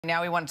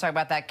Now we want to talk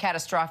about that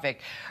catastrophic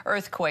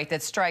earthquake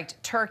that struck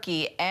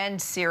Turkey and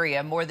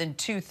Syria. More than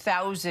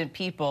 2,000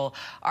 people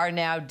are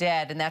now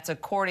dead, and that's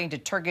according to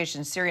Turkish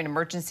and Syrian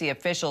emergency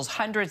officials.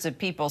 Hundreds of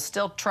people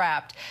still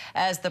trapped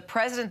as the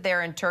president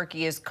there in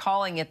Turkey is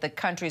calling it the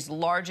country's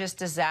largest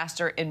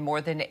disaster in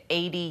more than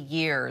 80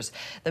 years.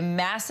 The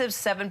massive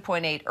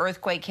 7.8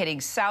 earthquake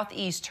hitting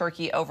southeast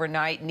Turkey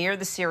overnight near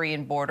the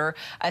Syrian border.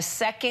 A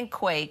second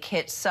quake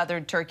hit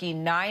southern Turkey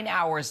 9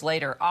 hours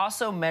later,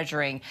 also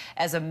measuring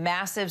as a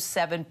massive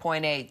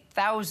 7.8.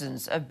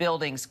 Thousands of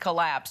buildings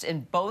collapsed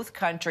in both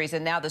countries,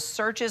 and now the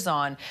search is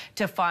on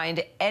to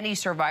find any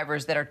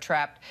survivors that are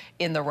trapped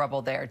in the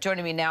rubble there.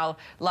 Joining me now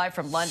live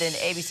from London,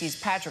 ABC's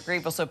Patrick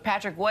Reevell. So,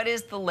 Patrick, what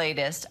is the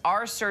latest?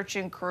 Are search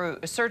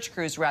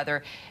crews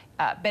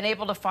been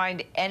able to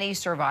find any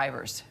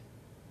survivors?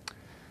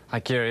 Hi,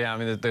 Kira. Yeah, I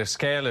mean, the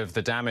scale of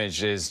the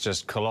damage is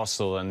just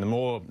colossal, and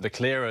the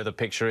clearer the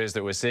picture is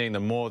that we're seeing, the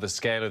more the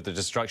scale of the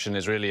destruction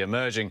is really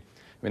emerging.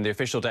 I mean, the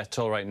official death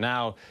toll right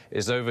now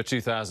is over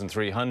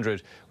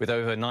 2,300, with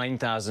over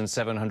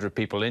 9,700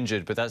 people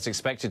injured, but that's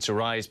expected to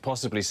rise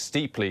possibly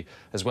steeply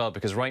as well,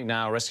 because right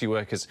now rescue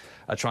workers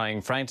are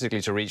trying frantically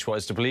to reach what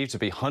is believed to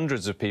be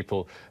hundreds of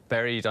people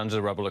buried under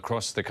the rubble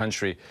across the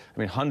country. I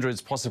mean,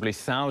 hundreds, possibly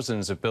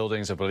thousands of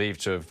buildings are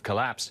believed to have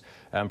collapsed.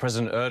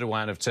 President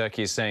Erdogan of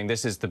Turkey is saying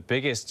this is the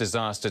biggest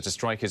disaster to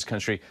strike his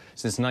country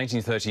since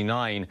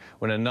 1939,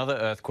 when another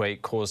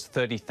earthquake caused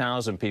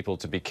 30,000 people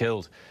to be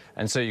killed.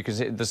 And so you can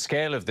see the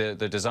scale of the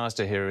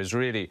disaster here is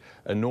really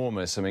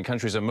enormous. I mean,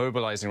 countries are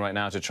mobilizing right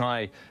now to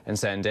try and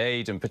send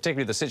aid, and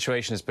particularly the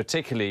situation is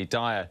particularly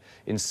dire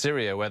in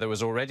Syria, where there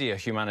was already a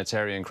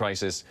humanitarian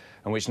crisis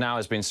and which now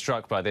has been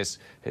struck by this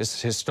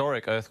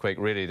historic earthquake,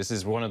 really. This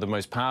is one of the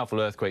most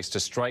powerful earthquakes to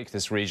strike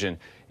this region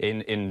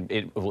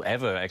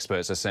ever,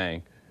 experts are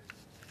saying.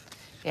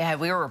 Yeah,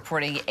 we were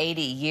reporting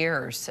 80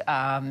 years,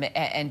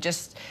 and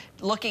just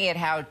looking at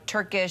how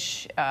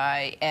Turkish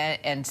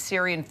and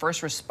Syrian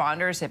first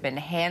responders have been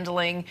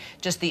handling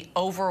just the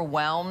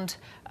overwhelmed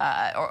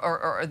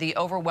or the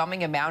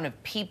overwhelming amount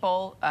of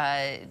people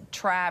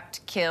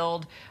trapped,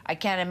 killed. I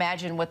can't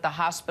imagine what the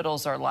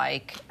hospitals are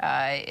like.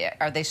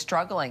 Are they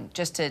struggling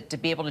just to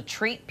be able to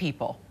treat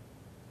people?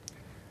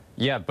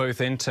 Yeah,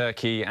 both in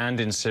Turkey and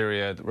in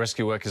Syria,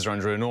 rescue workers are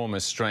under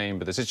enormous strain,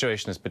 but the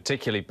situation is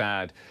particularly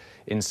bad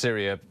in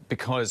Syria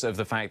because of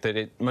the fact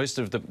that most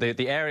of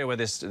the area where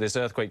this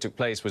earthquake took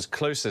place was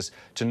closest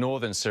to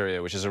northern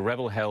Syria, which is a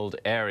rebel-held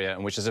area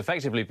and which has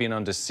effectively been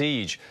under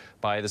siege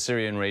by the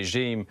Syrian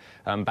regime,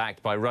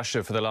 backed by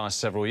Russia for the last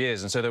several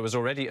years. And so there was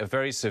already a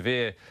very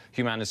severe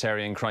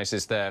humanitarian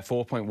crisis there.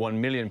 4.1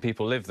 million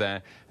people live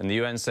there, and the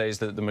UN says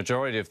that the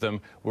majority of them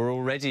were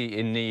already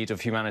in need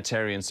of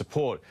humanitarian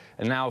support.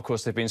 And now, of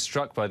course, they've been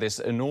struck by this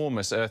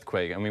enormous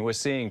earthquake. I mean, we're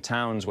seeing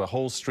towns where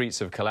whole streets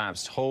have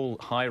collapsed, whole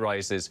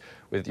high-rises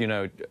with, you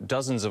know,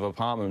 dozens of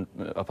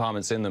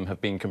apartments in them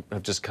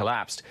have just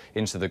collapsed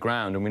into the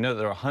ground. And we know that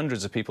there are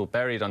hundreds of people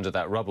buried under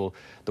that rubble.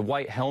 The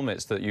white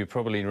helmets that you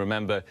probably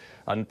remember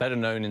are better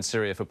known in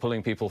Syria for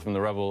pulling people from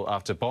the rubble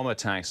after bomb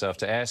attacks,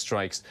 after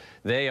airstrikes.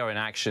 They are in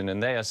action,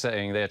 and they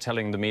are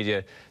telling the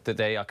media that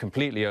they are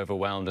completely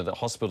overwhelmed and that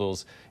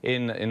hospitals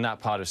in that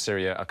part of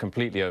Syria are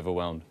completely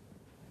overwhelmed.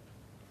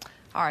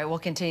 All right, we'll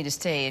continue to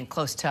stay in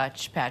close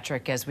touch,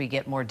 Patrick, as we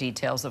get more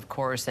details, of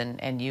course,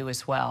 and you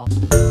as well.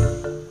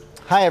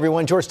 Hi,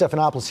 everyone. George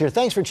Stephanopoulos here.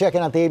 Thanks for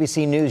checking out the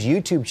ABC News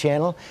YouTube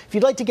channel. If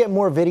you'd like to get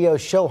more videos,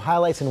 show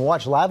highlights, and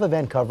watch live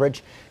event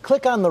coverage,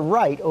 click on the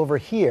right over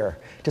here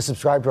to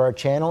subscribe to our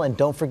channel. And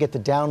don't forget to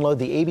download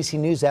the ABC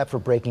News app for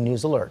breaking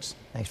news alerts.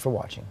 Thanks for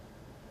watching.